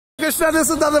Krishna, this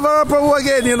is Devotee Prabhu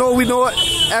again. You know, we know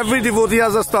every devotee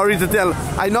has a story to tell.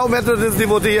 I now met with this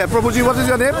devotee here. Prabhuji, what is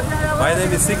your name? My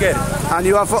name is Igor. And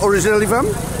you are originally from?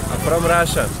 From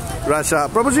Russia. Russia.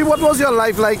 Prabhuji, what was your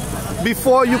life like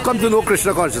before you come to know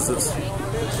Krishna consciousness?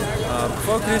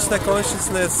 Before Krishna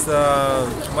consciousness,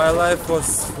 my life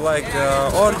was like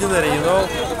ordinary, you know.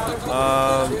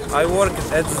 I worked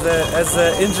as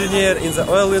an engineer in the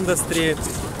oil industry.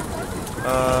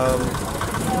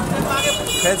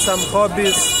 Had some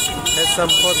hobbies,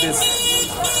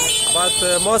 but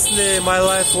mostly my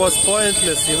life was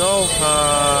pointless, you know.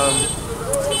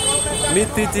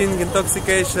 Meat-eating,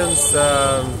 intoxications,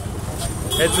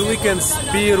 at the weekends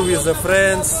beer with the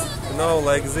friends, you know,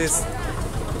 like this.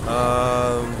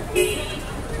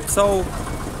 So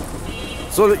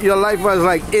your life was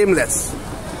like aimless.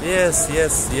 Yes,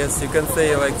 you can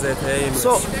say like that, aimless.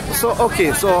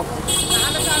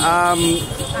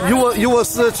 You were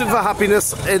searching for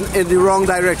happiness in the wrong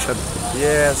direction.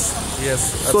 Yes.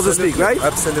 So to speak, right?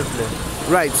 Absolutely.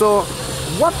 Right. So,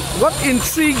 what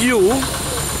intrigued you,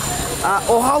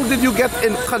 or how did you get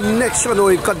in connection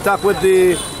or in contact with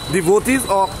the devotees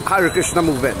or Hare Krishna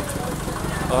movement?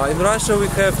 In Russia, we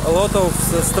have a lot of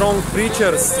strong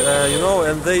preachers, you know,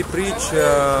 and they preach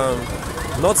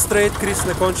not straight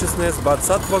Krishna consciousness, but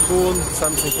Sattva Gun,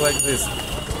 something like this.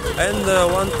 And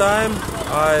one time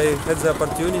I had the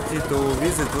opportunity to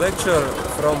visit lecture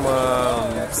from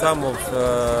some of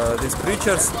these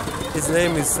preachers. His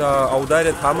name is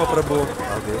Audaret Hama Prabhu,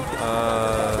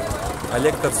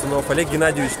 Oleg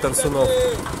Gennadievich Tarsunov.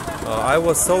 I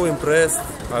was so impressed.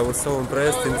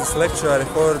 In this lecture I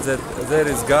heard that there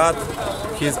is God,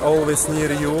 He is always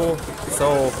near you.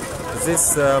 So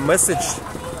this message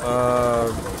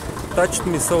touched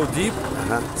me so deep.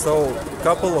 So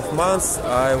couple of months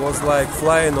I was like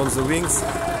flying on the wings.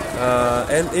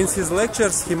 And in his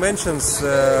lectures he mentions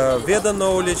Veda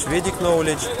knowledge, Vedic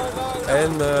knowledge.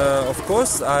 And of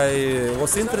course I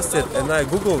was interested and I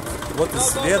googled what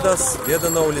is Veda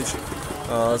knowledge.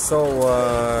 So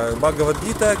Bhagavad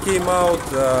Gita came out,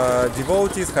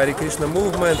 devotees, Hare Krishna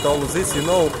movement, all of this, you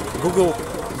know. Google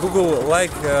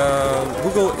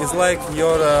is like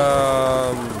your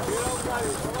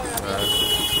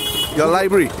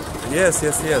library. Yes.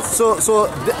 So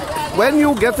when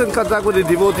you get in contact with the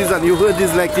devotees and you heard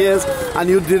these lectures and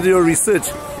you did your research,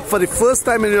 for the first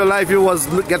time in your life you was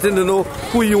getting to know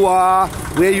who you are,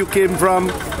 where you came from,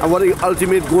 and what the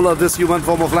ultimate goal of this human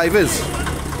form of life is.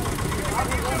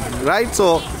 Right?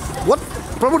 So,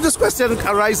 probably this question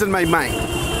arises in my mind.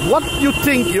 What do you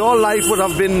think your life would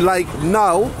have been like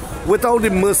now without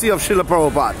the mercy of Srila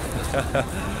Prabhupada?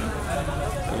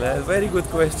 Very good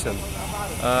question.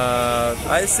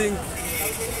 I think...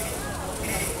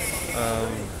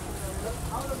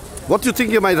 what do you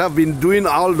think you might have been doing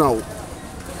all now?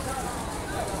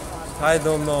 I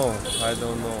don't know.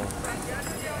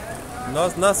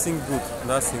 Nothing good.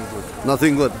 Nothing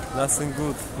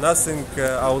good. Nothing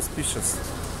auspicious.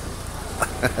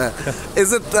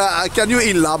 Is it? Can you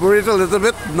elaborate a little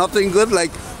bit? Nothing good.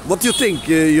 Like, what do you think?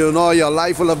 You know, your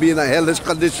life will have been in a hellish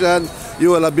condition.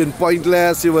 You will have been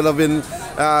pointless. You will have been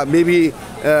maybe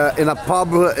in a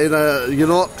pub.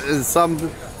 In some.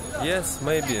 Yes,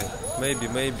 maybe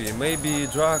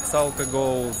drugs,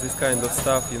 alcohol, this kind of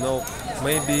stuff. You know,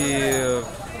 maybe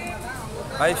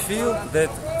I feel that.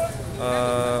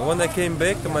 When I came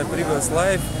back to my previous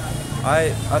life,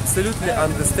 I absolutely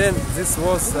understand this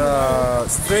was a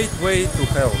straight way to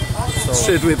hell. So,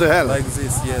 straight way to hell. Like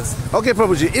this, yes. Okay,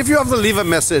 Prabhuji, if you have to leave a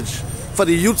message for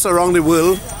the youths around the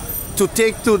world to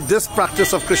take to this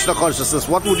practice of Krishna consciousness,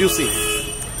 what would you say?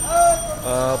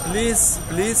 Please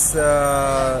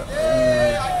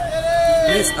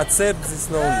accept this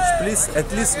knowledge. Please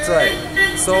at least try.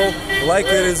 So, like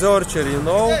a researcher, you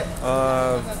know,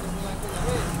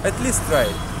 at least try.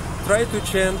 Try to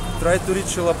chant, try to read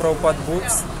Srila Prabhupada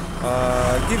books,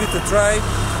 give it a try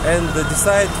and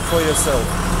decide for yourself.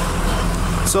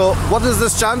 So, what is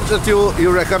this chant that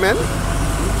you recommend?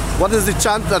 What is the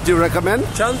chant that you recommend?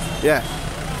 Chant? Yeah.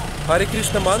 Hare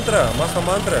Krishna mantra, Maha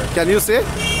mantra. Can you say?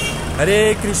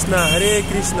 Hare Krishna,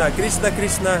 Krishna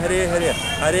Krishna, Hare Hare,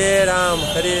 Hare Ram,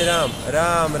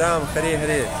 Ram Ram, Hare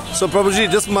Hare. So Prabhuji,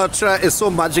 this mantra is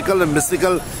so magical and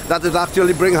mystical that it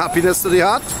actually brings happiness to the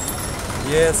heart?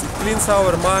 Yes, it cleans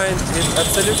our mind, it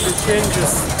absolutely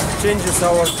changes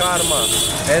our karma.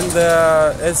 And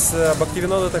as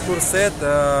Bhaktivinoda Thakur said,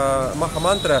 Maha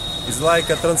mantra is like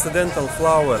a transcendental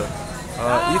flower.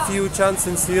 If you chant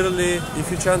sincerely, if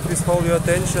you chant with all your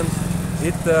attention,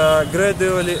 it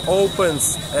gradually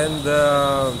opens and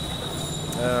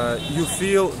you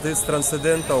feel this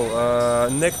transcendental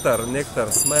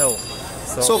nectar smell.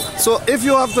 So if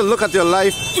you have to look at your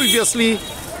life previously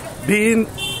being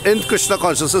in Krishna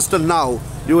consciousness to now,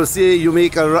 you will see you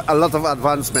make a lot of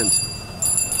advancement.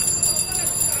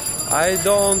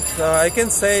 I can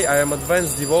say I am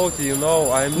advanced devotee, you know.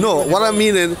 What I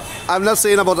mean is, I'm not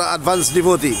saying about an advanced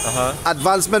devotee.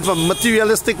 Advancement from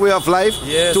materialistic way of life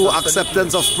to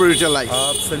acceptance of spiritual life.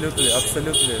 Absolutely,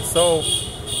 absolutely. So,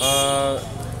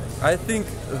 I think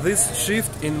this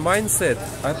shift in mindset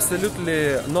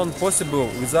absolutely non-possible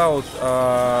without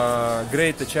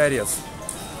great acharyas.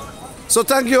 So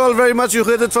thank you all very much. You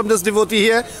heard it from this devotee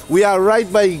here. We are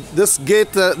right by this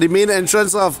gate, the main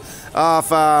entrance of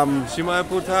Sri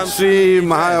Mayapur Dham. Sri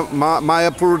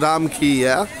Mayapur Dham Ki.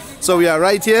 Yeah. So we are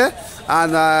right here,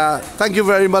 and thank you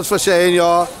very much for sharing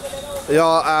your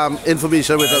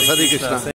information with us. Hare Krishna.